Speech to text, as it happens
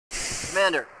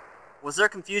Commander, was there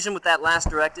confusion with that last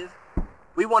directive?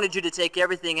 We wanted you to take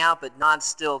everything out, but Nod's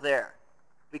still there.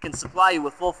 We can supply you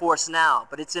with full force now,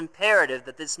 but it's imperative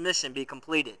that this mission be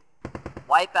completed.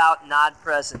 Wipe out Nod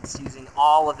presence using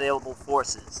all available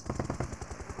forces.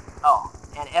 Oh,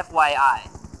 and FYI,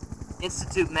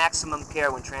 institute maximum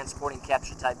care when transporting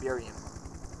captured Tiberium.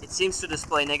 It seems to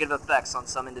display negative effects on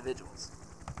some individuals.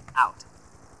 Out.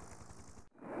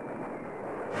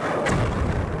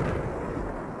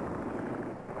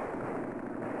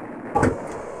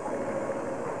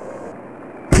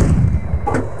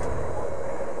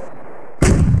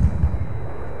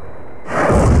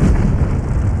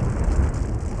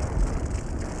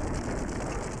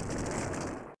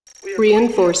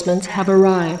 Reinforcements have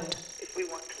arrived.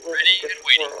 Ready and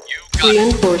waiting. You got it.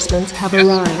 Reinforcements have Yes,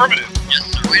 arrived. affirmative. Yes,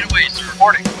 sir. Right away, sir.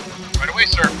 Reporting. Right away,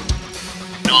 sir.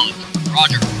 Acknowledged.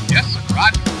 Roger. Yes, sir.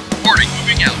 Roger. Reporting.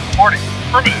 Moving out. Reporting.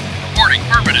 Affirmative. Reporting.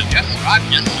 Affirmative. Yes, sir. Roger.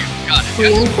 Yes, sir. Got it. Yes, sir.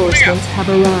 Reinforcements have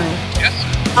arrived. Yes, sir.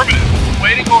 Affirmative.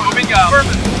 Waiting order. Moving out.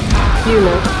 Affirmative.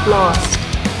 Unit lost.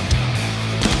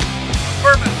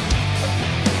 Affirmative.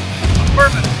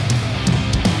 Affirmative.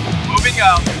 Moving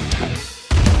out.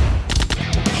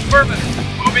 Affirmative.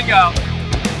 Moving out.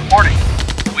 Reporting.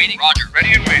 Waiting. Roger.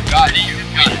 Ready and wait. Got it.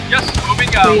 Got it. Yes.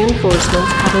 Moving out.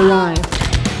 Reinforcements have arrived.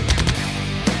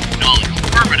 Knowledge.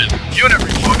 Affirmative. Unit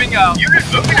moving out. Unit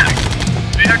moving out.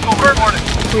 Vehicle reporting.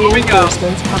 Moving out.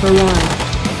 Reinforcements have arrived.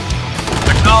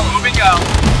 Acknowledge. Moving out.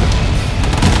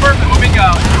 Affirmative. Moving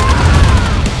out.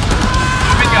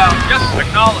 Moving out. Yes.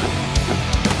 Acknowledge.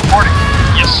 Reporting.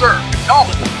 Yes, sir.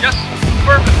 Acknowledge. Yes.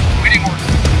 Affirmative. Waiting order.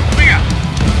 Moving out.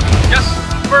 Yes.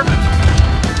 Affirmative.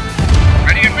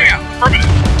 Ready and moving out. Affirmative.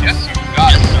 Yes, sir.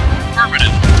 Got it. Yes, sir.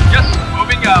 Affirmative. Yes,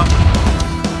 moving out.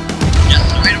 Yes,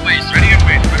 sir. Right away, sir. Ready and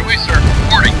wait. Right away, sir.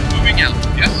 Reporting. Moving out.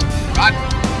 Yes, sir. Got it.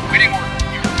 Waiting order.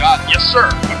 You got it. Yes, sir.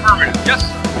 Affirmative. Yes,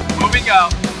 sir. Moving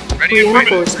out. Ready and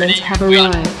wait. Reinforcements have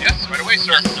arrived. Yes, right away,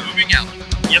 sir. Yes, sir. Moving out.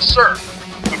 Yes, sir.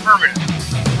 Affirmative.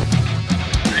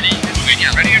 Ready and moving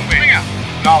out. Ready and waiting out.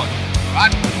 Knowledge.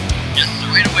 Got it. Yes, sir.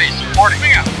 Right away, sir. Reporting.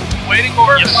 Moving out. Waiting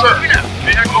order. Yes, sir. Moving out.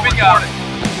 Vehicle moving out.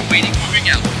 Waiting. Moving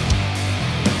out.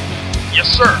 Yes,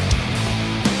 sir.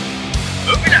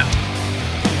 Moving out.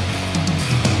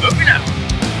 Moving out.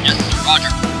 Yes, sir. Roger.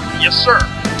 Yes, sir.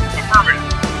 Affirmative.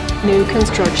 New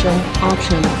construction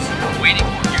options. Waiting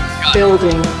for you. Got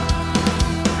Building. it.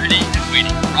 Ready and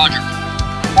waiting. Roger.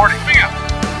 Reporting. Moving out.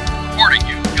 Reporting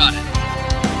you. Got it.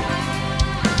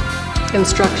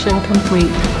 Construction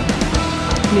complete.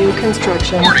 New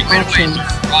construction Reporting. Right away, options. sir.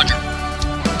 Roger.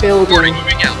 Building. Reporting.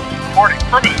 Moving out. Reporting.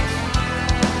 Affirmative.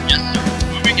 Yes, sir.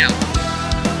 Moving out.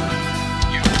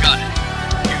 You got it.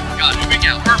 You got it. Moving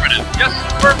out. Affirmative. Yes,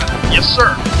 affirmative. Yes,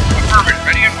 sir. Affirmative.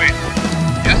 Ready and waiting.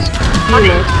 Yes, sir.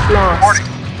 Unit lost.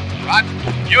 Reporting. Roger.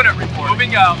 Unit report.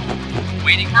 Moving out.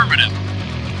 Waiting. Affirmative.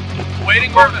 Waiting.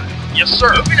 Affirmative. Yes,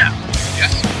 sir. Moving out.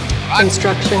 Yes, sir. Roger.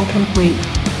 Construction complete.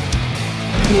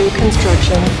 New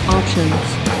construction options.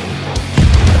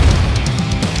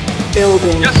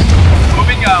 Building. Yes, sir.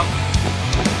 Moving out.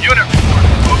 Unit report.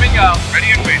 Moving out.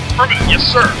 Ready and waiting. Affirmative. Yes,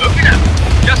 sir. Moving out.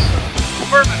 Yes, sir.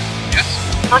 Affirmative. Yes, sir.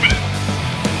 Affirmative.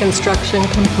 Construction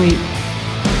complete.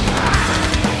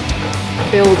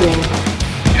 Building.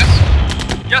 Yes, sir.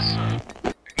 Yes, sir.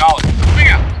 Acknowledged. Moving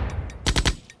out.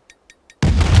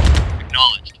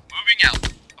 Acknowledged. Moving out.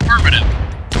 Affirmative.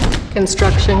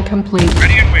 Construction complete.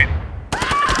 Ready and waiting.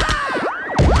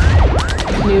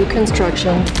 New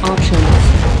construction options.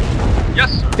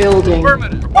 Yes, sir. Building.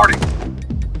 Affirmative. Reporting.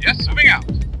 Yes, moving out.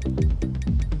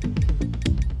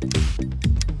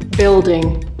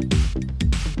 Building.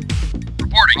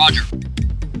 Reporting. Roger.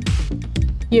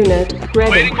 Unit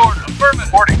ready. Waiting order. Affirmative.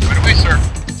 Reporting. Right away, sir.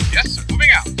 Yes, sir. Moving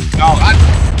out. Acknowledged.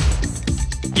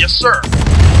 Yes, sir.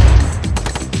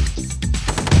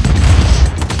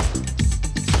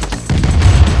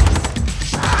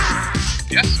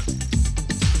 Yes, sir.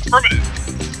 Affirmative.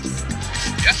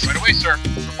 Yes, right away, sir.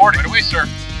 Reporting. Right away, sir.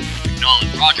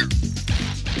 Acknowledged. Roger.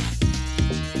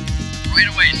 Right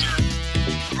away, sir.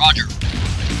 Roger.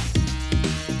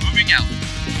 Moving out.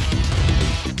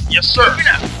 Yes, sir. Moving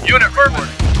out. Unit affirmative.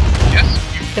 Yes,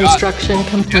 you got Construction it.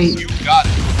 complete. Yes, you got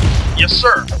it. Yes,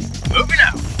 sir. Moving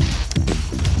out.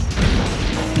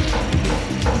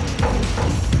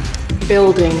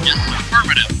 Building. Yes, sir.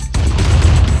 Affirmative.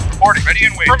 Reporting. Ready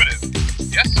and waiting. Affirmative.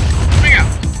 Yes, sir. Moving out.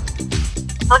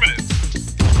 Affirmative.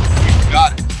 You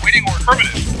got it. Waiting order.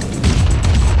 Affirmative.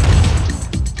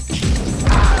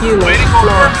 Unit Waiting order.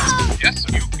 lost. Affirmative. Yes, sir.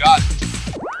 You got it.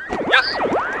 Yes, sir.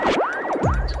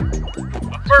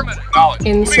 Affirmative. Knowledge.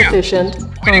 Insufficient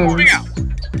Waiting. Moving funds. out.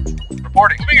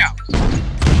 Reporting. Moving out.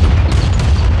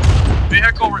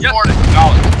 Vehicle reporting.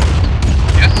 Acknowledged.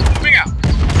 Yes, moving out.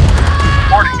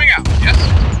 Reporting. Moving out. Yes.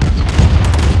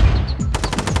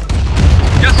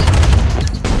 Yes.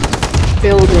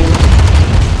 Building.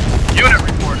 Unit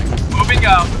reporting. Moving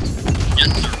out. Yes,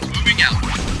 sir. Moving out.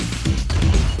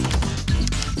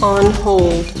 On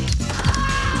hold.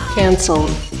 Cancel.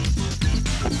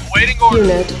 Awaiting order.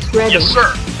 Unit ready. Yes,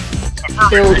 sir. Affirmative.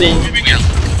 Building. Moving out.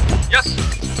 Yes, sir.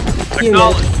 Unit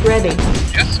Acknowledged. ready.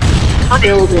 Yes, sir. Affirmative.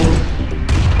 Building.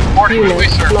 Reporting. Unit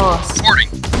Quickly, sir. lost. Reporting.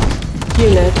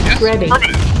 Unit Yes, ready.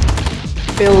 affirmative.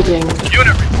 Building.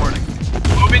 Unit reporting.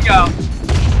 Moving out.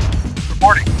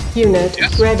 Reporting. Unit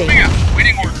Yes, ready. moving out.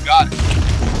 Waiting order. Got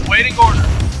it. Waiting order.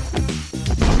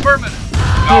 Affirmative.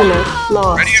 Unit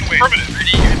lost. Ready and waiting. Affirmative.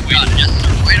 Ready and waiting. Yes,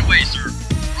 sir. Right away, sir.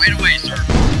 Right away, sir.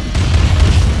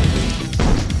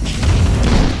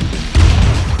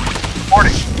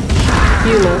 Reporting.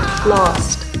 Unit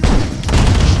lost.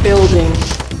 Building.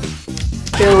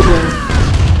 Building.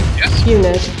 Yes.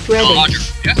 Unit ready. Roger.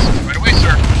 Yes. Right away,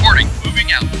 sir. Reporting.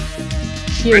 Moving out.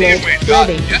 Ready Unit and waiting. Got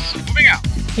ready. it. Yes. Moving out.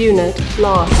 Unit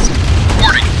lost.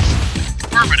 Reporting.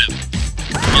 Affirmative.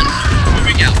 Yes, sir.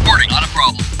 Moving out. Reporting. Not a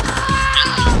problem. Yes,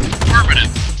 sir.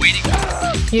 Affirmative. Waiting.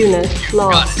 Unit You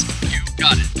got lost. it. You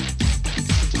got it.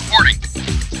 Reporting.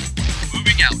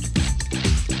 Moving out.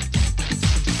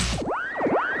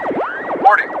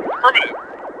 Reporting. Affirmative.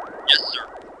 Yes, sir.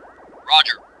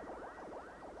 Roger.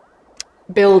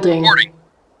 Building. Reporting.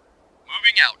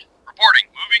 Moving out. Reporting.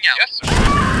 Moving out. Yes,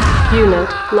 sir. Unit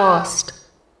lost.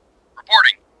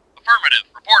 Reporting. Affirmative.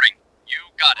 Reporting. You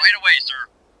got it. Right away, sir.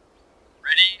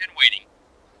 Ready and waiting.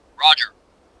 Roger.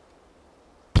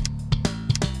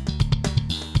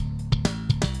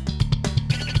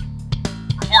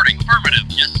 Reporting. Affirmative.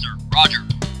 Yes, sir. Roger.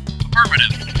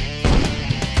 Affirmative.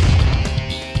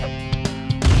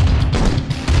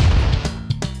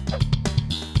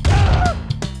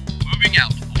 Moving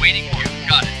out. Awaiting. You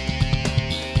got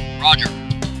it. Roger.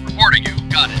 Reporting. You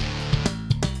got it.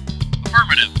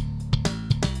 Affirmative.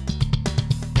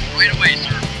 Right away,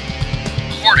 sir.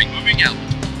 Reporting. Moving out.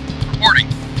 Reporting.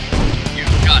 You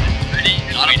got it. Ready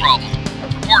and not waiting. A problem.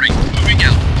 Reporting. Moving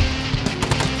out.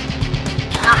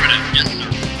 Affirmative. Yes, sir.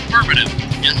 Affirmative.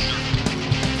 Yes, sir.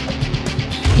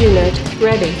 Unit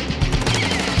ready.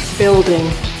 Building.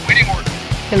 Waiting order.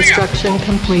 Construction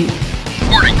complete.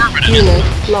 Reporting. Affirmative. Unit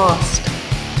Yes, sir. lost.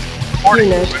 Reporting.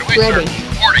 Unit right away, ready. Sir.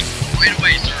 Reporting. Right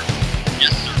away, sir.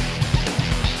 Yes, sir.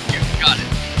 You got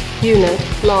it. Unit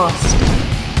lost.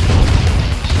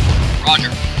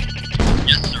 Roger.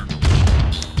 Yes, sir.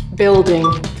 Building.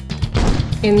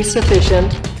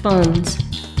 Insufficient funds.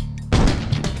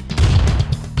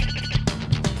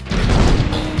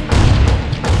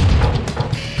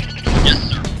 Yes,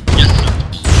 sir. Yes, sir.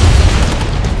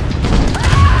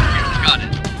 You got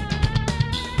it.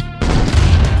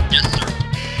 Yes, sir.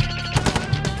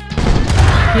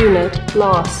 Unit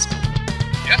lost.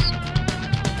 Yes, sir.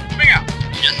 Moving out.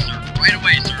 Yes, sir. Right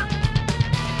away, sir.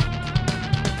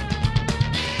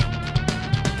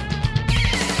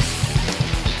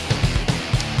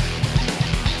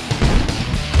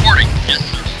 Reporting. Yes,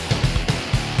 sir.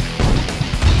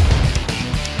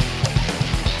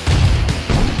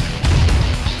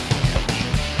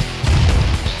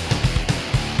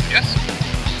 Yes, sir.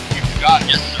 You got it.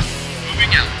 Yes, sir.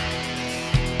 Moving out.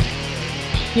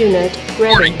 Unit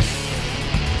Reporting. ready.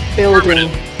 Building.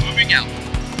 Affirmative. Moving out.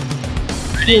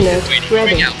 Ready. Unit Waiting.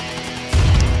 ready. Moving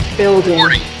out. Building.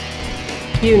 Reporting.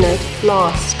 Unit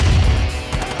lost.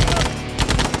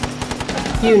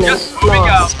 Unit Yes, moving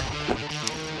lost.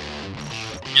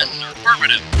 Yes, sir.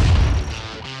 Affirmative.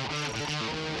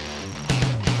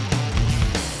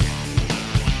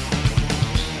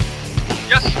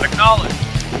 Yes, acknowledged.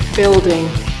 Building.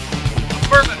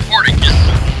 Affirmative. Reporting. Yes,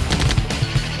 sir.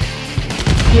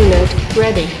 Unit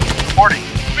ready. Reporting.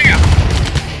 Moving out.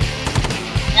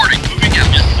 Reporting. Moving out.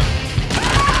 Yes, sir.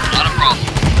 Not a problem.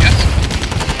 Yes, sir.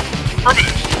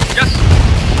 Affirmative. Yes, sir.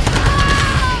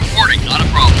 Reporting. Not a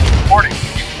problem. Reporting.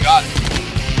 You got it.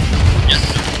 Yes,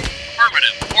 sir.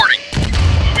 Affirmative. Reporting.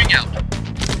 Moving out.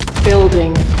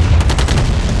 Building.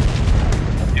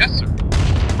 Yes, sir.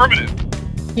 Affirmative.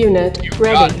 Unit You got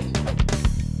ready. it.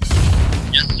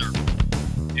 Yes, sir.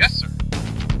 Yes, sir.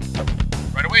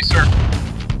 Right away, sir.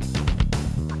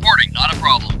 Reporting. Not a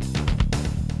problem.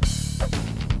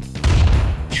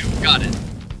 You got it.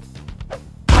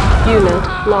 Unit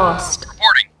lost.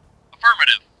 Reporting.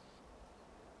 Affirmative.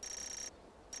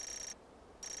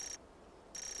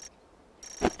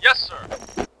 Yes, sir.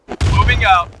 Moving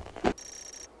out.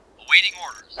 Awaiting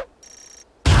orders.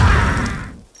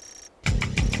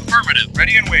 Affirmative.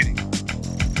 Ready and waiting.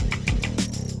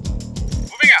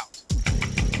 Moving out.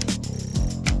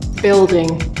 Building.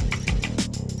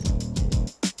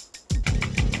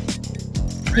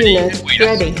 Unit and wait.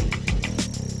 ready.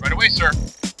 Right away, sir.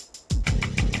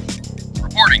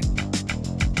 Reporting.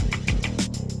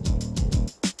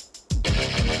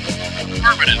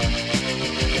 Affirmative.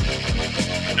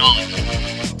 Acknowledged.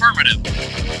 Affirmative.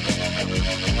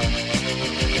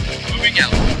 Moving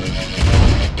out.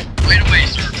 Right away,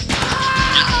 sir.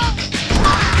 Yes,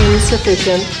 sir.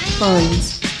 Insufficient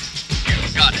funds.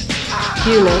 You got it.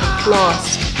 Unit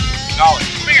lost.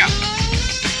 Acknowledged. Moving out.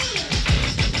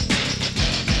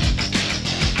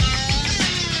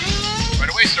 Right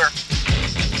away, sir.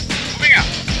 Moving out.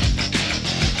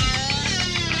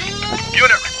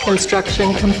 Unit report.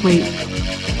 Construction complete.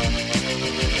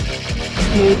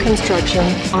 New construction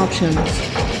options.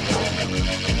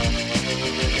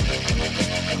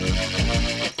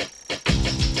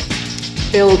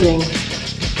 Building.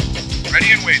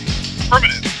 Ready and waiting.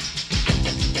 Affirmative.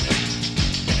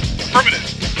 Affirmative.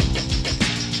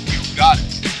 You got it.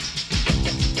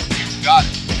 You got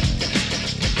it.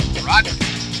 Roger.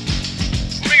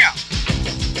 Moving out.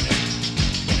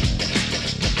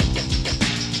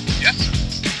 Yes, sir.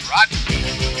 Roger.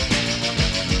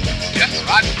 Yes,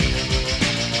 Roger.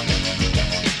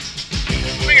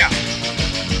 Moving out.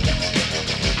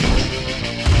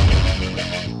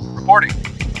 Reporting.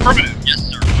 Affirmative. Yes,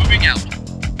 sir. Moving out.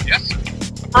 Yes, sir.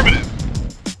 Affirmative.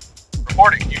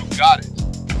 Reporting. You got it.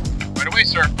 Right away,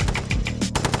 sir.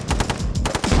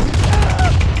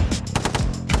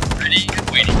 Ready and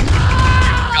waiting. You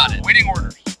got it. Waiting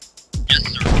orders. Yes,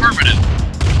 sir. Affirmative.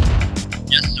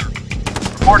 Yes, sir.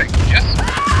 Reporting. Yes, sir.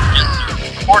 Yes, sir.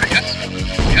 Reporting. Yes, sir.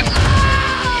 Yes, sir.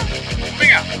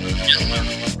 Moving out. Yes, sir.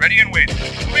 Ready and waiting.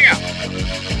 Moving out.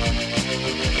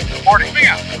 Reporting. Moving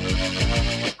out.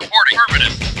 Reporting.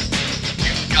 Affirmative.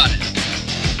 You got it.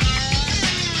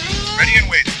 Ready and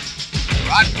waiting.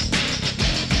 Roger.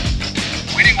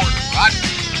 Waiting order. Roger.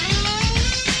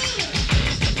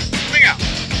 Moving out.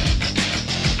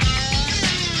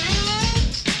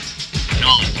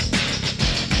 Acknowledged.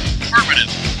 Affirmative.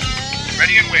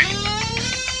 Ready and waiting.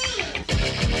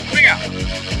 Moving out.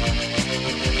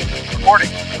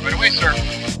 Reporting. Right away, sir.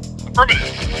 Affirmative.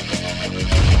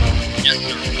 Yes,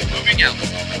 sir. Moving out.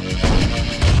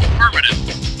 Affirmative.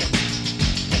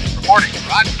 Reporting.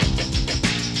 Roger.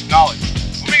 Acknowledged.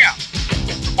 Moving out.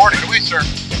 Reporting. Right away, sir.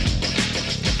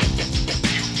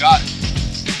 You got it.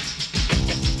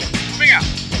 Moving out.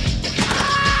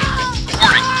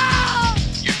 Reporting.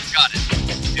 You got it.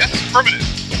 Yes, affirmative.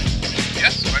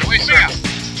 Yes, right away, sir.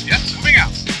 Yes, moving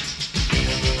out.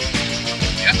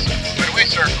 Yes, right away,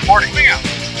 sir. Reporting. Moving out.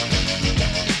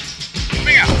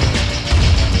 Moving out.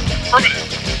 Affirmative.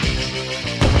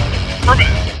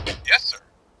 Affirmative. Yes, sir.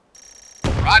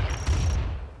 Roger.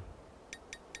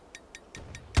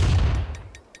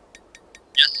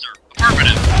 Yes, sir.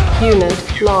 Affirmative.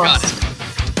 Unit You got lost. it.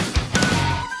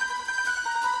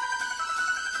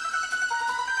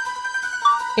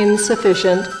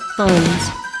 Insufficient funds.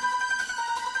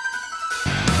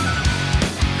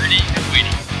 Ready and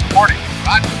waiting. Reporting.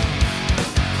 Roger.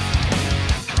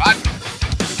 Roger.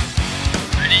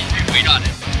 Ready and wait on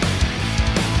it.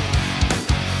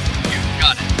 You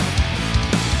got it.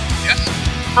 Yes, sir.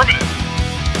 Affirmative.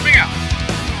 Moving out.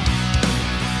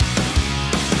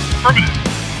 Affirmative.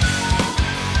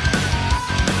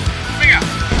 Moving out.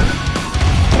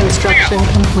 Construction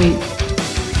complete.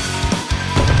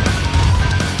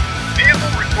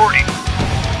 Vehicle reporting.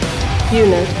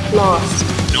 Unit lost.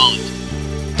 Acknowledged.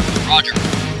 Roger.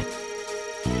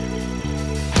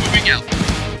 Moving out.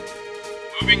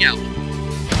 Moving out.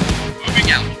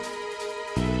 Moving out.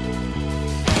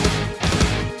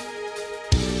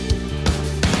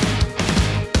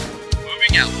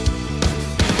 Moving out.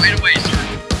 Right away, sir.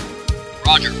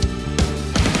 Roger.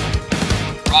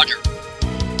 Roger.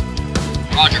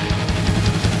 Roger.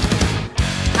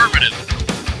 Affirmative.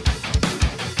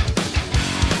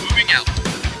 Moving out.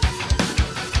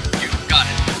 You got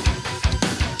it.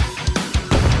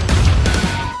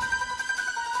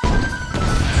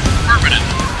 Affirmative.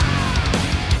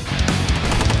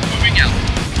 Moving out.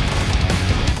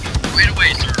 Right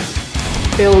away, sir.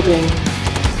 Building.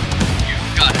 You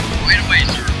got it. Right away,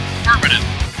 sir. Affirmative.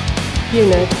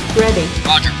 Unit ready.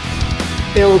 Roger.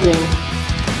 Building.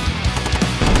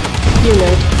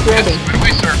 Unit ready. Yes, right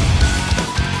away, sir.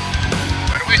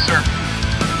 Right away, sir.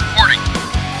 Reporting.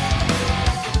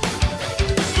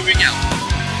 Moving out.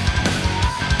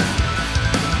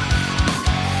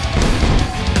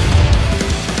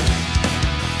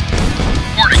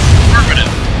 Reporting.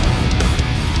 Affirmative.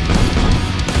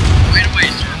 Right away,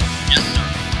 sir. Yes, sir.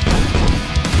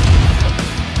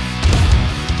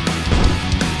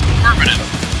 Affirmative.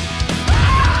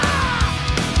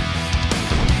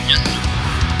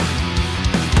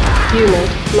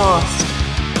 Unit lost.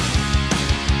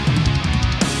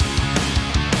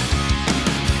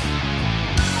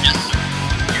 Yes, sir.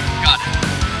 You got it.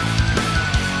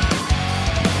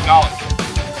 Acknowledged.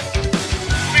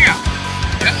 Moving out.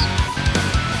 Yes.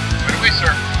 Right away,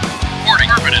 sir. Reporting.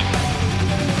 Affirmative.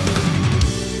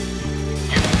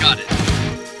 You got it.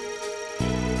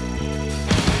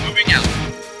 Moving out.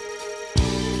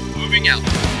 Moving out.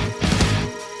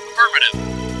 Affirmative.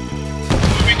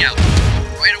 Moving out.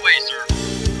 Right away, sir.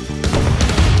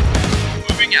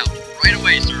 Moving out. Right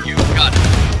away, sir. You got it.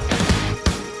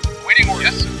 Waiting order.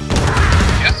 Yes, sir.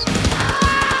 Yes, sir.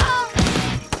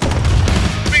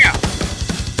 Moving out.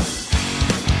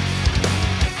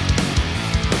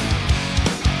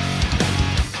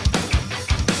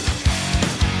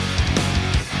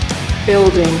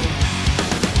 Building.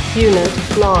 Unit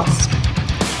lost.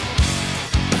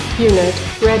 Unit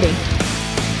ready.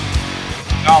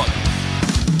 Acknowledged.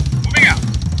 Moving out.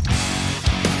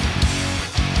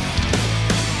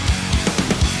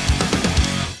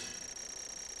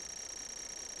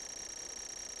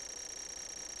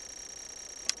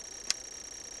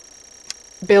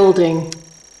 Building.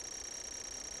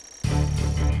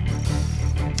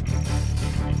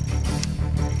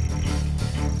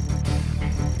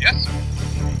 Yes, sir.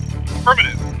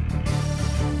 Affirmative.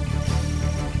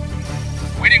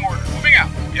 Waiting order. Moving out.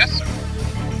 Yes, sir.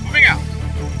 Moving out.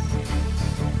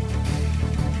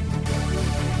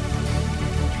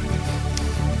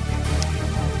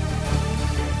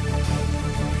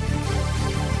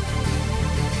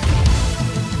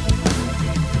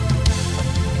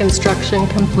 Construction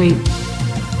complete.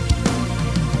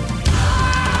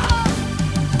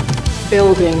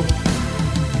 Building.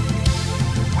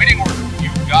 Waiting order.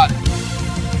 You got it.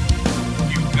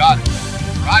 You got it.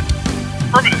 Roger.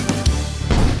 Affirmative.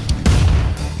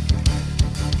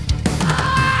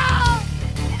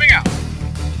 Moving out.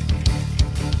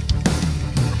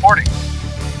 Reporting.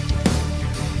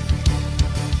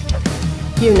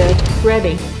 Unit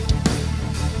ready.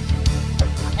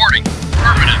 Reporting.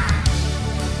 Affirmative.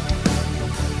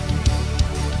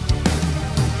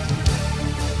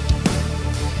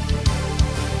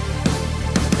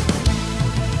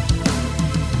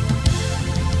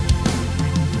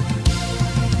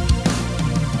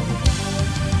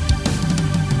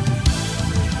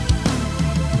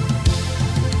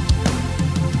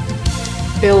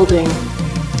 Building.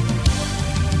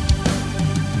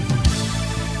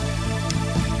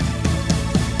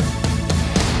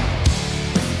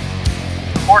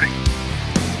 Reporting.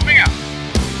 Moving out.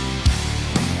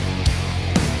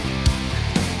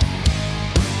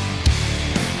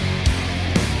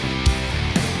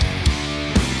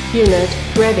 Unit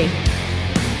ready.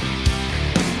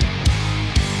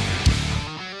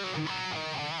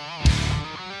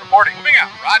 Reporting. Moving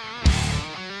out. Roger.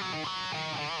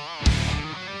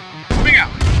 Moving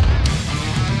out.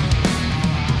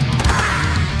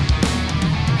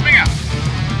 Moving out.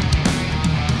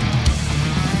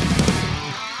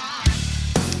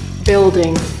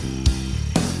 Building.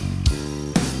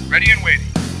 Ready and waiting.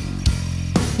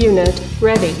 Unit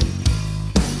ready.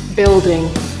 Building.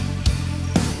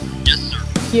 Yes, sir.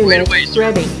 Unit away, sir.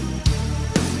 ready.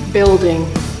 Building.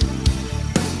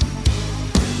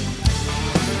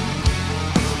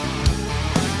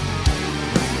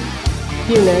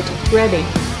 Unit ready.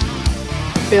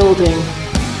 Building.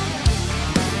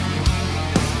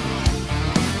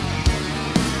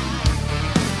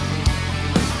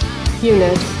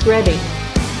 Unit ready.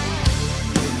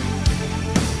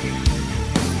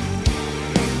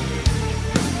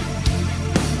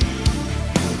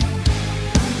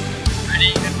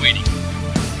 Ready and waiting.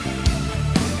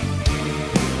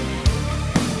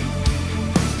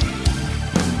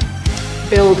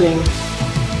 Building.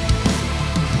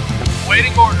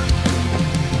 Waiting order.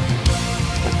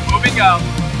 Moving out.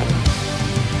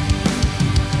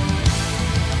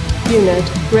 Unit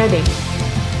ready.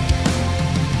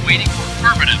 Waiting for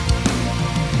affirmative.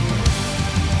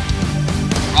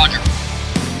 Roger.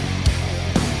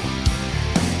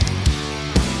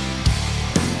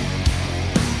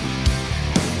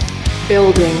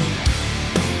 Building.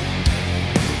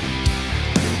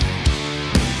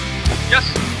 Yes,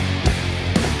 sir.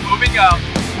 Moving out.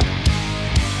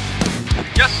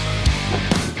 Yes, sir.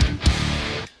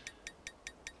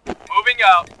 Moving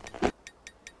out.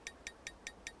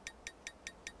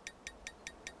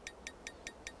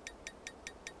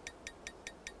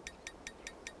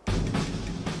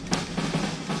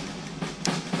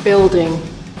 Building.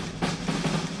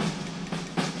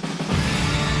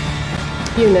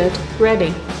 Unit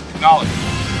ready. Knowledge.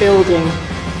 Building.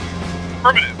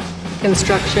 Affirmative.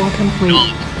 Construction complete.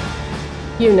 Knowledge.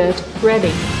 Unit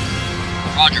ready.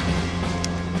 Roger.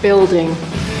 Building.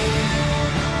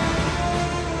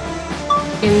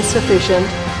 Insufficient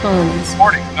funds.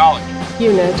 Reporting. Acknowledged.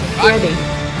 Unit ready.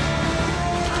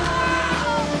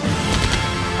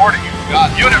 Reporting. You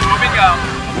got it. Unit moving out.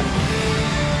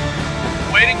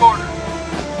 Waiting order.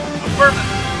 Affirmative.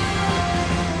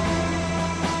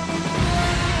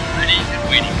 Ready and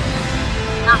waiting.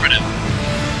 Affirmative.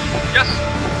 Yes,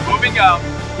 sir. Moving out.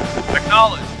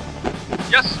 Acknowledged.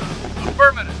 Yes, sir.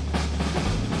 Affirmative.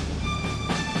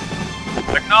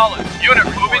 Acknowledged. Unit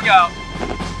moving out.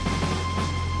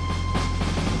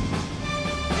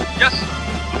 Yes,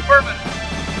 sir. Affirmative.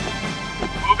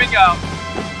 Moving out.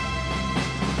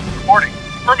 Reporting.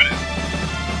 Affirmative.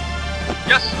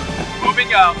 Yes, sir.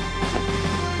 Moving out.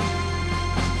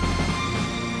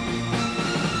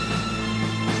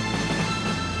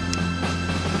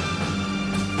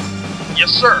 Yes,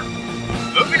 sir.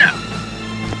 Moving out.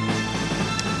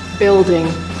 Building.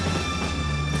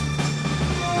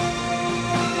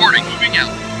 Reporting. Moving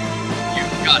out.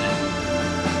 You got it.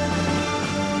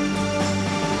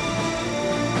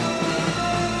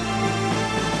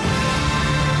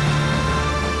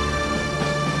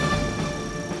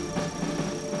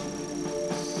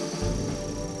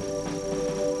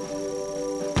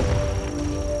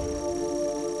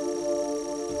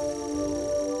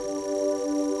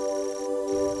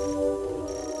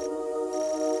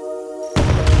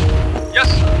 Yes,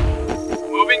 sir.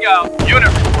 Moving out. Unit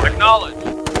report. Acknowledged.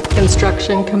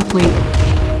 Construction complete.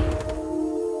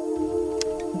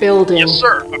 Building. Yes,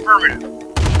 sir. Affirmative.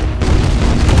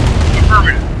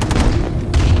 Affirmative.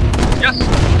 Yes,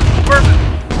 sir. Affirmative.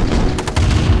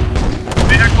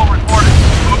 Vehicle reporting.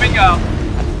 Moving out.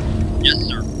 Yes,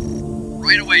 sir.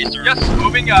 Right away, sir. Yes,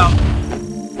 moving out.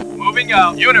 Moving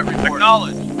out. Unit report.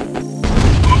 Acknowledged.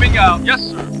 Moving out. Yes,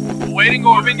 sir. Waiting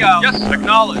order. Moving out. Yes, sir.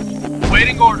 Acknowledged.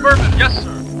 Waiting order. Affirmative. Yes,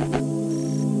 sir.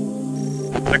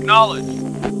 Acknowledged.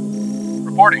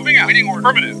 Reporting. Moving out. Waiting order.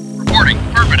 Affirmative. Reporting.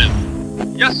 Affirmative.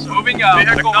 Yes, sir. Moving out.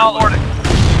 Vehicle reporting.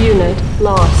 Unit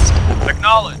lost.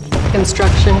 Acknowledged.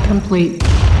 Construction complete.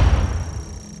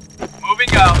 Moving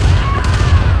out.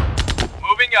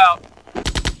 Moving out.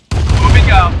 Moving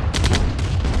out.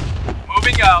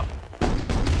 Moving out.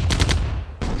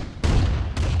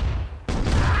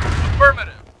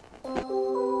 Affirmative.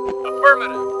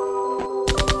 Affirmative.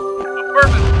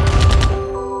 Affirmative.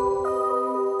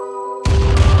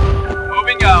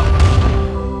 Moving out.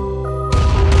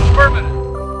 Affirmative.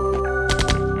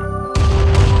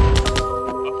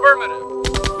 Affirmative.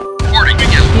 Reporting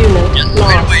out. Unit Yes,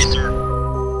 lost. right away, sir.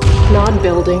 Nod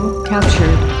building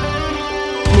captured.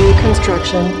 New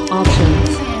construction options.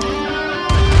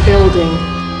 Building.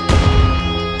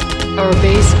 Our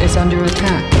base is under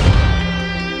attack.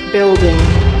 Building.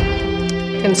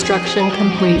 Construction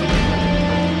complete.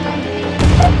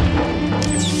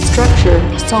 Structure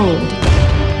zoned.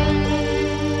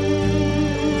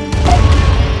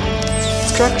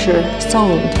 Structure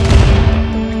zoned.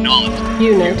 Acknowledged.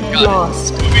 Unit Got it.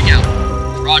 lost. Moving out.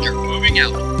 Roger, moving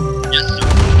out. Yes, sir.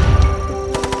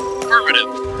 Affirmative.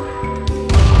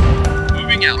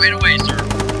 Moving out. Right away, sir.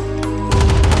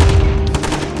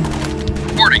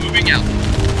 Reporting, moving out.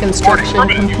 Construction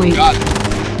Affirmative. complete. You got it.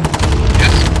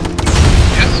 Yes, sir.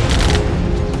 Yes, sir.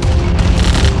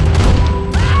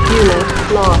 Unit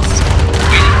lost.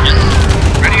 Waiting, yes,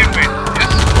 sir. Ready and waiting.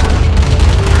 Yes, sir.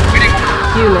 Waiting.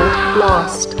 Unit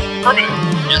lost. Affirmative.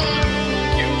 Yes, sir.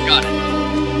 You got it.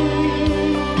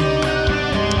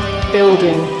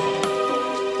 Building.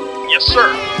 Yes, sir.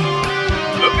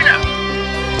 Moving out.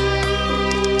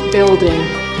 Building.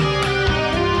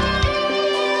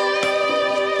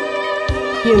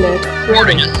 Unit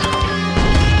Reporting, ready. yes, sir.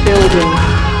 Building.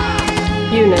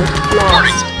 Unit Reporting.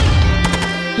 lost.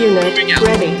 Unit Moving out.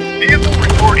 ready. Vehicle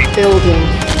reporting. Building.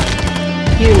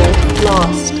 Unit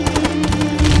lost.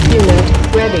 Unit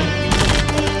ready.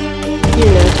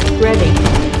 Unit ready.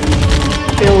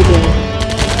 Building.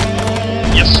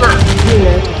 Yes, sir.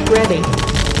 Unit ready.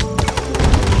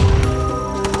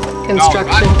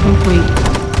 Construction complete.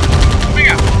 Moving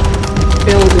out.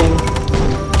 Building.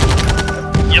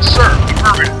 Yes, sir.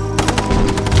 Affirmative.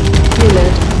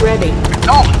 Unit ready.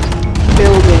 Acknowledged.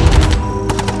 Building.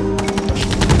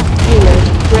 Unit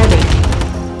ready.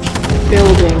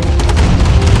 Building.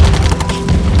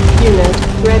 Unit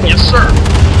ready. Yes, sir.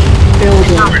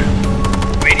 Building.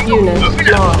 Affirmative. Waiting. Unit moving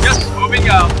out. lost. Yes, moving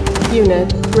out.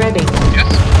 Unit ready. Yes,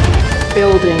 sir.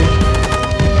 Building.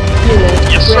 Unit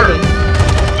Yes, sir. ready.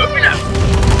 Moving out.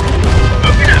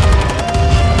 Moving out.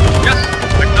 Yes,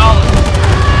 acknowledged.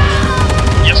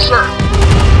 Yes, sir.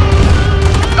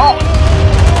 Acknowledged.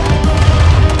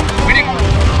 Waiting.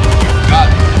 You got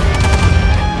it.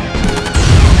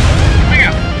 Moving out.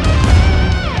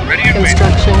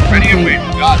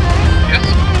 got it. Yes,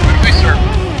 right away, sir.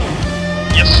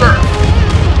 Yes, sir.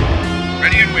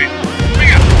 Ready and waiting.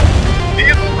 Moving out.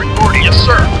 Vehicle reporting. Yes,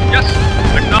 sir. Yes,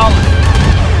 acknowledged.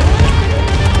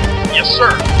 Yes,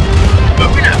 sir.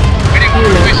 Moving out. Waiting on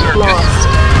the way, sir. Lost. Yes.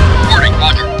 Reporting,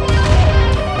 roger.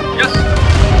 Yes.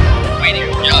 Waiting,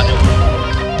 roger.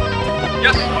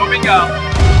 Yes, moving out.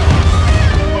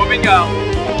 Moving out.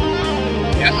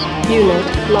 Yes. Unit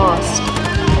lost.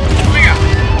 Moving out.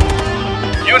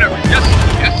 Unit, yes,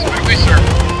 yes, right away, sir.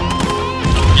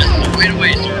 Yes, sir, right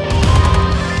away, sir.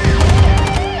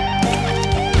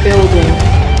 Building.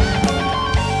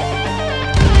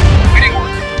 Waiting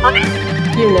order. Affirmative.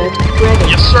 Unit ready.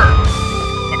 Yes, sir.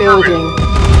 Building.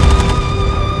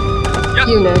 Yes.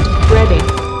 Unit ready.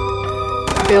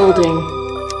 Building.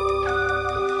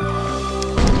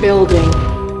 Building.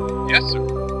 Yes, sir.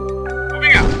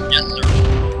 Moving out. Yes, sir.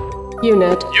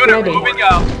 Unit ready. Moving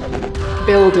out.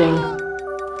 Building.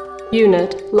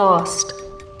 Unit lost.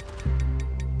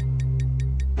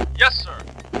 Yes, sir.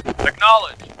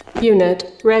 Acknowledged.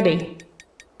 Unit ready.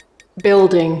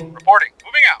 Building. Reporting.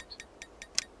 Moving out.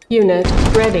 Unit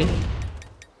ready.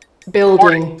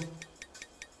 Building.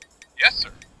 Yes,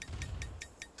 sir.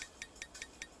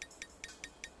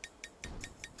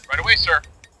 Right away, sir.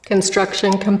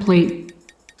 Construction complete.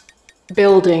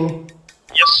 Building.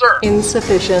 Yes, sir.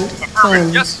 Insufficient Affirmative.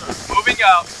 funds. Yes, sir. Moving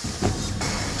out.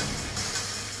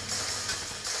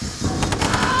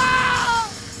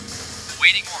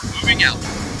 Waiting or moving out.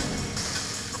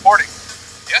 Reporting.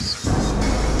 Yes, sir.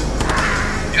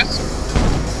 Yes,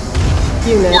 sir.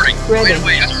 Unit Reporting. ready. Right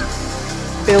away, yes,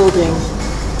 sir. Building.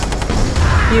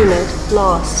 Unit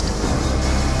lost.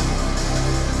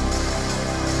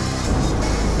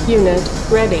 Unit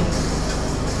ready.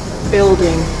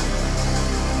 Building.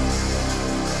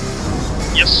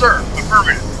 Yes, sir.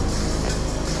 Affirmative.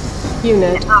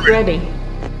 Unit Affirmative. ready.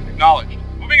 Acknowledged.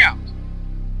 Moving out.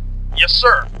 Yes,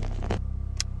 sir.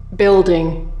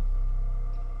 Building.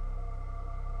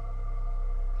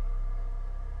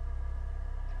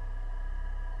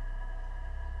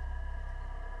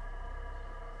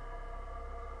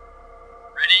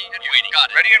 Ready and waiting. Got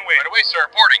it. Ready and waiting. Right away, sir.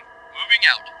 Reporting. Moving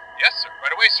out. Yes, sir.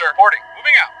 Right away, sir. Reporting.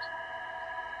 Moving out.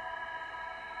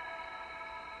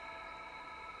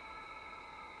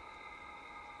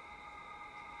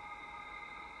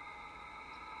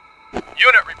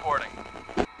 Unit reporting.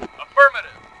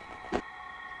 Affirmative.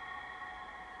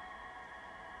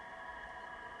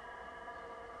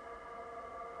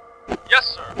 Yes,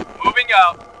 sir. Moving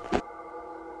out.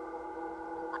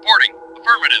 Reporting.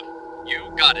 Affirmative.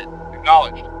 You got it.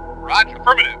 Acknowledged. Roger.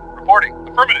 Affirmative. Reporting.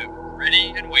 Affirmative.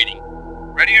 Ready and waiting.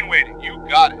 Ready and waiting. You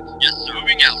got it. Yes, sir.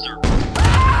 Moving out, sir.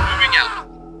 Moving out.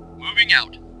 Moving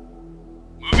out.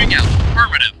 Moving out.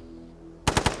 Affirmative.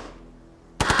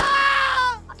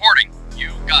 Reporting.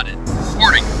 You got it.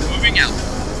 Reporting. Moving out.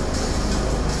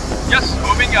 Yes,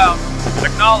 moving out.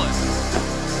 Acknowledged.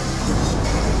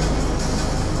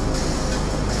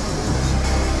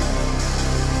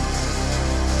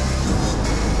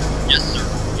 Yes, sir.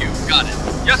 You got it.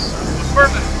 Yes, sir.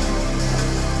 Affirmative.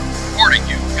 Reporting.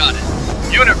 You got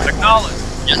it. Unit acknowledged.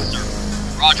 Yes, sir.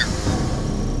 Roger.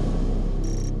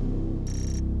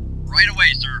 Right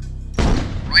away, sir.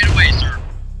 Right away, sir.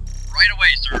 Right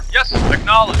away, sir. Yes,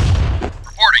 acknowledged.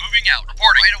 Reporting. Moving out.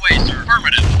 Reporting. Right away, sir.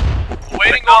 Affirmative.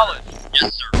 Awaiting knowledge.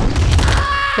 Yes, sir.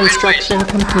 Construction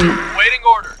complete. Waiting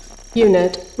orders.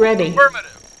 Unit ready.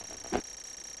 Affirmative.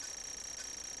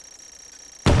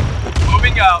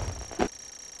 Moving out.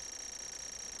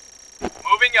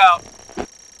 Moving out.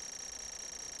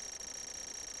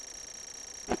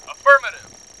 Affirmative.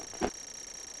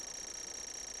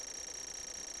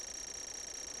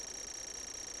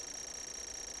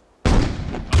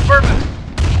 Affirmative.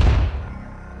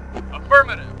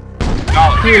 Affirmative.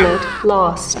 Acknowledged. Unit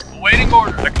lost. Awaiting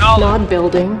order. Acknowledged. Nod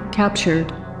building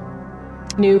captured.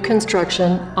 New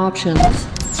construction options.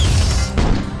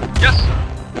 Yes,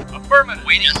 sir. Affirmative.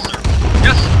 Waiting. Yes, sir.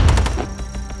 Yes, sir.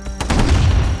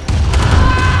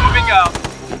 Moving out.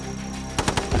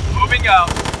 Moving out.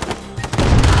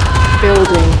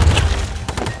 Building.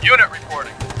 Unit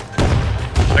reporting.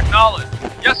 Acknowledged.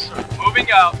 Yes, sir. Moving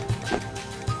out.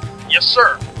 Yes,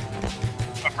 sir.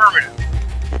 Affirmative.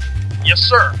 Yes,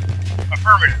 sir.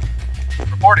 Affirmative.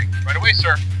 Reporting. Right away,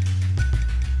 sir.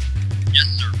 Yes,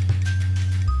 sir.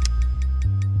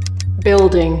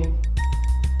 Building.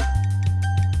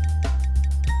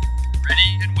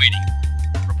 Ready and waiting.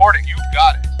 Reporting. You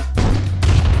got it.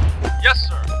 Yes,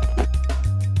 sir.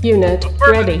 Unit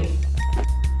Affirmative. ready.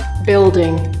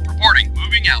 Building. Reporting.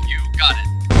 Moving out. You got it.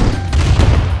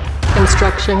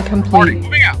 Construction Reporting. complete.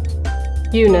 Moving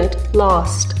out. Unit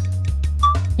lost.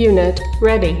 Unit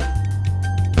ready.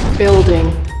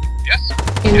 Building. Yes, sir.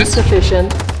 Yes, sir.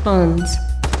 Insufficient funds.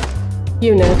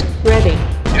 Unit ready.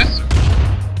 Yes, sir.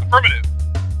 Affirmative.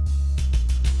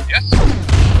 Yes, sir.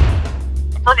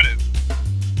 Affirmative.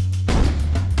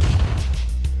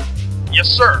 Yes,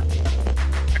 sir.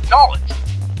 Acknowledged.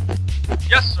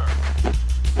 Yes, sir.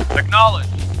 Acknowledged.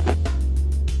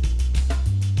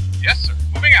 Yes, sir.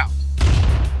 Moving out.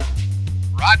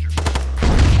 Roger.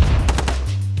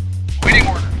 Awaiting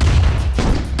orders.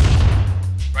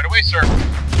 Right away, sir.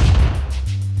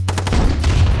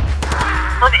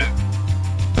 Affirmative.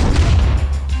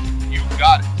 You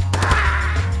got it.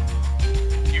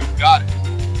 You got it.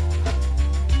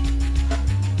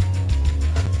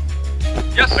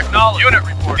 Yes, acknowledged. Unit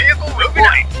report. Vehicle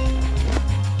reporting.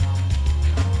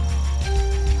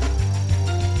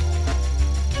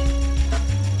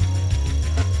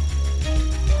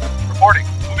 Reporting.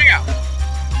 Moving out.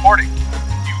 Reporting.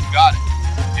 You got it.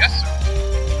 Yes, sir.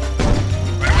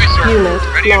 Right away, sir. Unit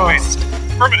Ready and lost.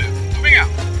 waiting. Affirmative. Moving out.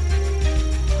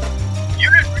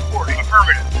 Unit reporting.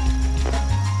 Affirmative.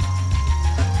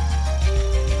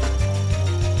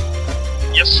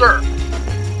 Yes, sir.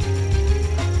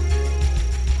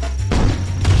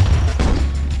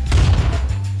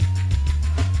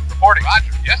 Reporting.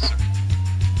 Roger. Yes, sir.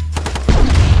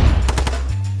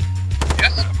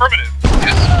 Yes, sir. Affirmative.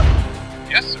 Yes, sir.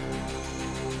 Yes, sir.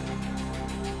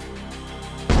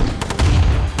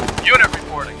 Unit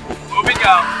reporting. Moving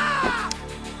out.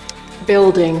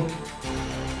 Building.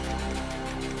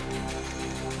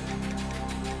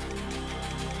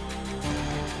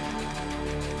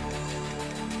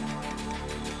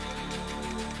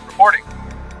 Reporting.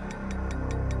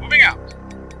 Moving out.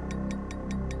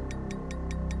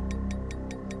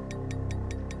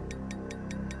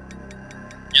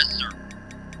 Yes, sir.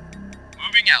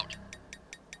 Moving out.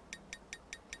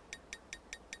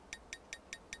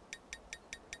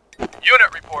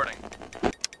 Unit reporting.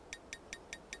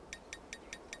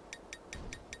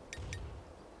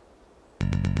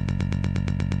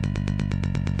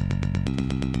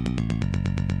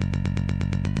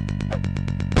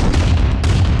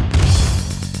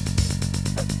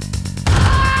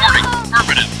 Reporting.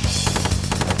 Affirmative.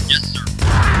 Yes, sir.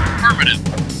 Affirmative.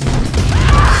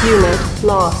 Unit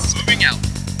lost. Moving out.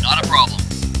 Not a problem.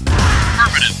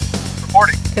 Affirmative.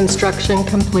 Reporting. Construction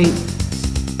complete.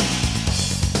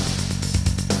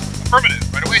 Affirmative.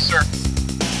 Right away, sir.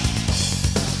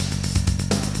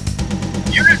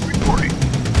 Unit reporting.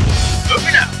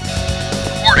 Moving out.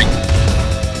 Reporting.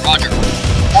 Roger.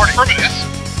 Reporting. Affirmative. Yes, sir.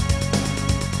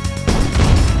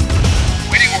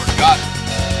 Waiting order. Got it.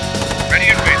 Ready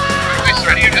and waiting. Right away, sir.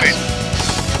 Ready and waiting.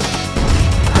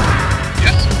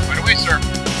 Yes, sir. Right away, sir.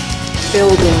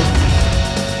 Building.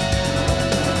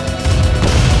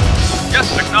 Yes,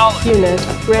 acknowledged. Unit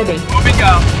ready. Moving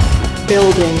out.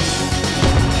 Building.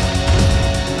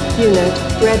 Unit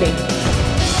ready.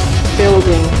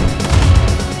 Building.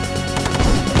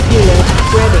 Unit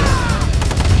ready.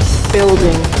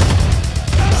 Building.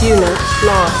 Unit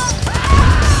lost.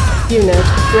 Unit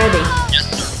ready. Yes,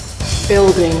 sir.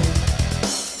 Building.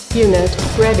 Unit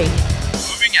ready.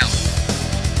 Moving out.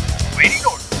 Waiting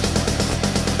order.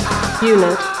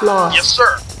 Unit lost. Yes,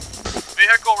 sir.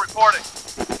 Vehicle reporting.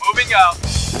 Moving out.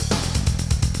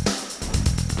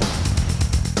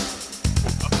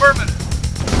 Affirmative.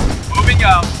 Moving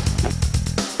out.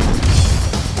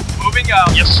 Moving out.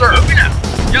 Yes, sir. Moving out.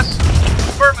 Yes, sir.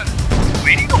 Affirmative.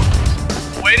 Waiting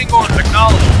orders. Waiting orders.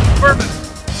 Acknowledged. Affirmative.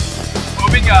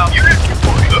 Moving out. Unit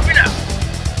reporting. Moving out.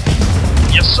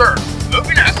 Yes, sir.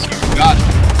 Moving out. Yes, sir. Got it.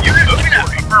 Unit moving out.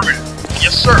 Affirmative.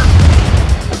 Yes, sir.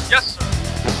 Yes, sir.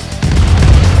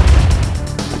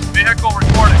 Vehicle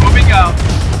reporting. Moving out.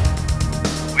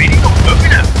 Waiting order.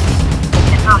 Moving out.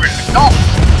 Affirmative.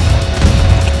 Acknowledged.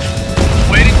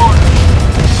 Waiting order.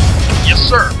 Yes,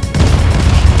 sir.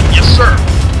 Yes, sir.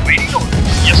 Waiting order.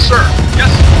 Yes, sir.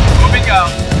 Yes, sir. Moving out.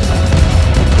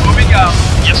 Moving out.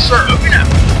 Yes, sir. Moving out.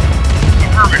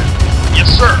 Affirmative.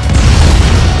 Yes, sir.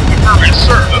 Affirmative. Yes,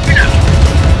 sir. Moving out.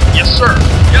 Yes, sir.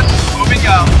 Yes, sir. Moving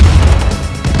out.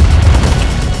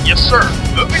 Yes, sir.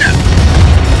 Moving out.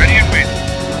 Ready and waiting.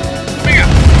 Moving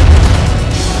out.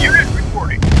 Unit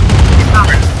reporting.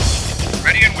 Affirmative.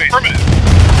 Ready and waiting. Affirmative.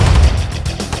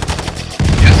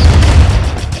 Yes,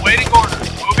 sir. Waiting order.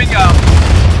 Moving out.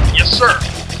 Yes, sir.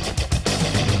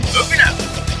 Moving out.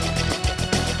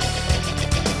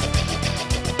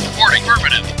 Reporting.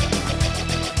 Affirmative.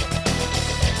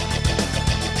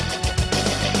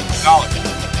 Acknowledged.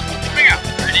 Moving out.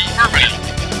 Ready. Affirmative.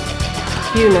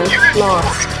 Unit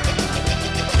lost.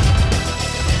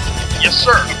 Yes,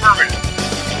 sir. Affirmative.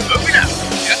 Moving out.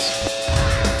 Yes, sir.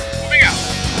 Moving out.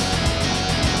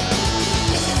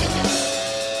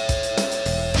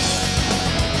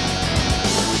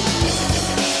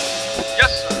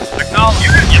 Acknowledge.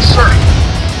 Yes, sir.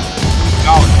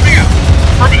 Acknowledge. Moving out.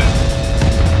 Affirmative.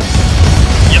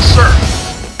 Yes, sir.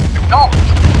 Acknowledge.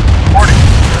 Reporting.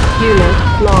 Unit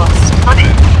lost.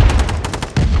 Affirmative.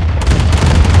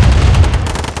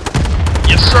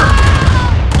 Yes, sir.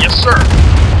 Yes, sir.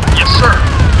 Yes, sir.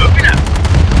 Moving out.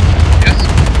 Yes.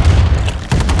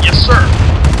 Yes, sir.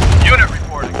 Unit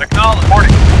reporting. Acknowledge.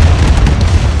 Reporting.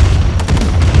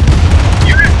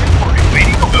 Unit reporting.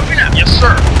 Waiting. Moving out. Yes,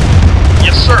 sir.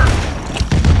 Yes, sir.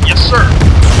 Yes, sir.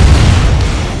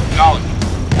 Acknowledge.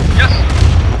 Yes.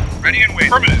 Ready and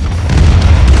waiting. Affirmative.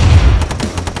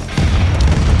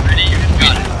 Ready and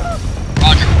got it.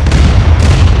 Roger.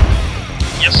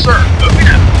 Yes, sir. Moving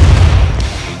out.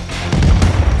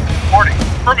 Reporting.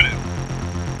 Affirmative.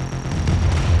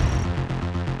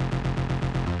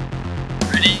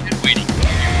 Ready and waiting.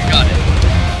 You got it.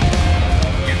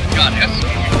 You got it. Yes,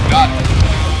 you got it.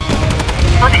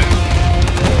 Affirmative.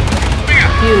 Moving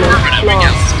out. Unit Affirmative. Moving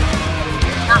out. lost.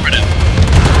 Affirmative.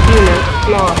 Unit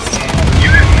lost.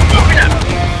 Unit moving out.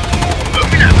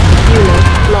 Moving out. Unit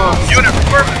lost. Unit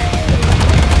affirmative.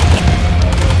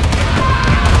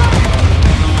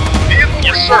 Vehicle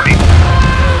yes, reporting.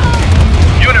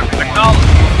 Unit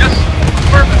acknowledged. Yes.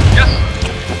 Affirmative. Yes.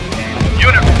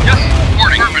 Unit yes.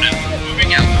 Reporting. Affirmative.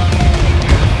 Moving out.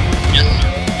 Yes, sir.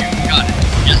 You got it.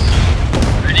 Yes, sir.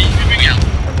 Ready. Moving out.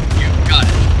 You got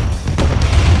it.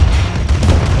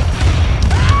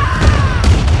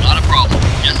 Not a problem.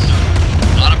 Yes, sir.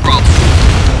 Not a problem.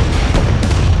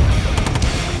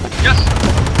 Yes.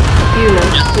 Unit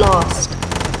Yes. lost.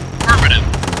 Affirmative.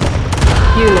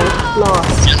 Unit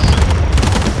lost. Yes, sir.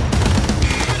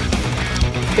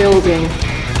 Building.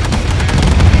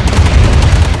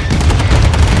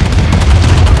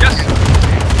 Yes.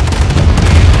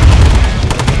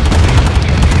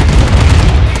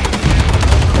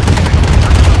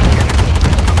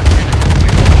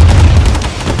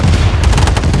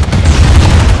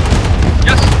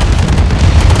 Yes.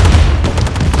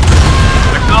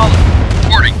 Acknowledge.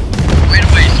 Reporting. Right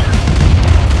away, sir.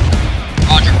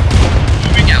 Roger.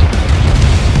 Moving out.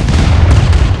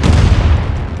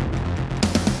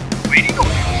 Waiting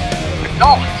orders.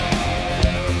 Acknowledge.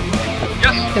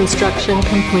 Yes. Construction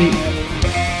complete.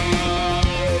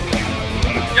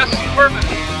 Yes,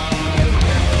 affirmative.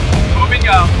 Moving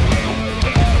out.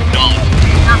 Acknowledge.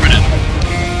 Affirmative.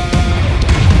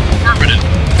 Affirmative.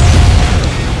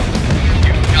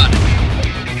 You got it.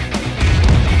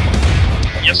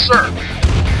 Yes, sir.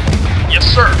 Yes,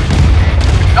 sir.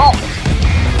 Acknowledge.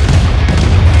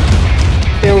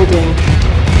 Building.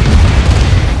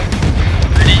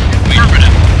 Ready.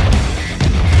 Affirmative.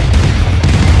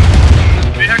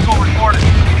 Vehicle reporting.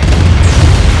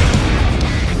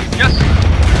 Yes.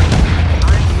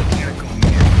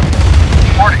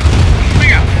 Reporting.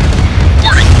 Moving out.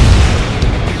 Reporting.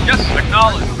 Yes,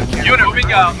 acknowledge. Unit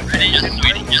moving out. Ready. Yes,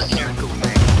 waiting. Yes, sir.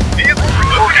 Vehicle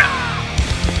moving out.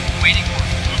 Waiting.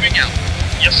 Moving out.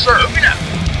 Yes, sir. Moving out.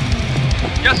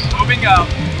 Yes, moving out.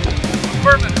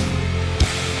 Affirmative.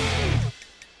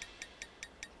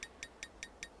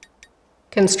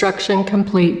 Construction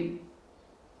complete.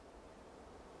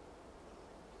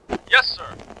 Yes,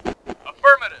 sir.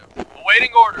 Affirmative.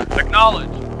 Awaiting order.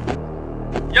 Acknowledge.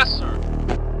 Yes, sir.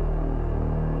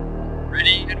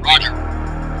 Ready and roger.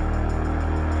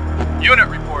 Unit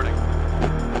reporting.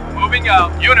 Moving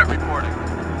out. Unit reporting.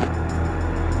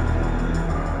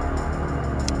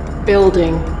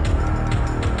 Building.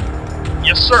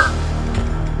 Yes, sir.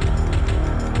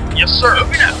 Yes, sir.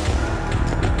 Moving out.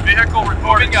 Vehicle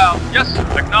reporting out. Yes,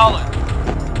 acknowledge.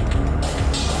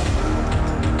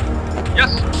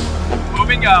 Yes, sir.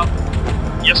 Moving out.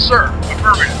 Yes, sir.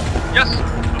 Affirmative. Yes, sir.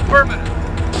 Affirmative.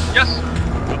 Yes, sir.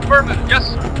 Affirmative. Yes,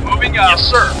 sir. Moving out. Yes,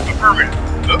 sir. Affirmative.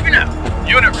 Moving out.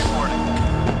 Unit reporting.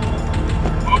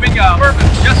 Moving out.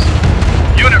 Affirmative. Yes, sir.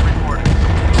 Unit reporting.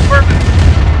 Affirmative.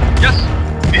 Yes, sir.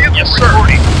 Vehicle yes, sir.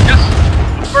 Reporting. Yes, sir.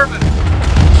 Affirmative.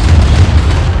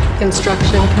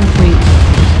 Construction complete.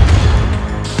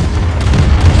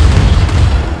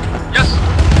 Yes, sir.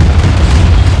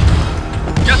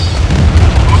 Yes, sir.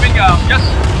 Moving out. Yes,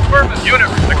 sir. Affirmative. Unit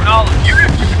acknowledged.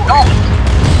 Unit acknowledged.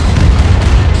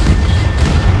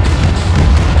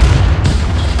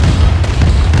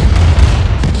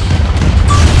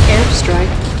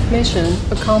 Airstrike mission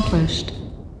accomplished.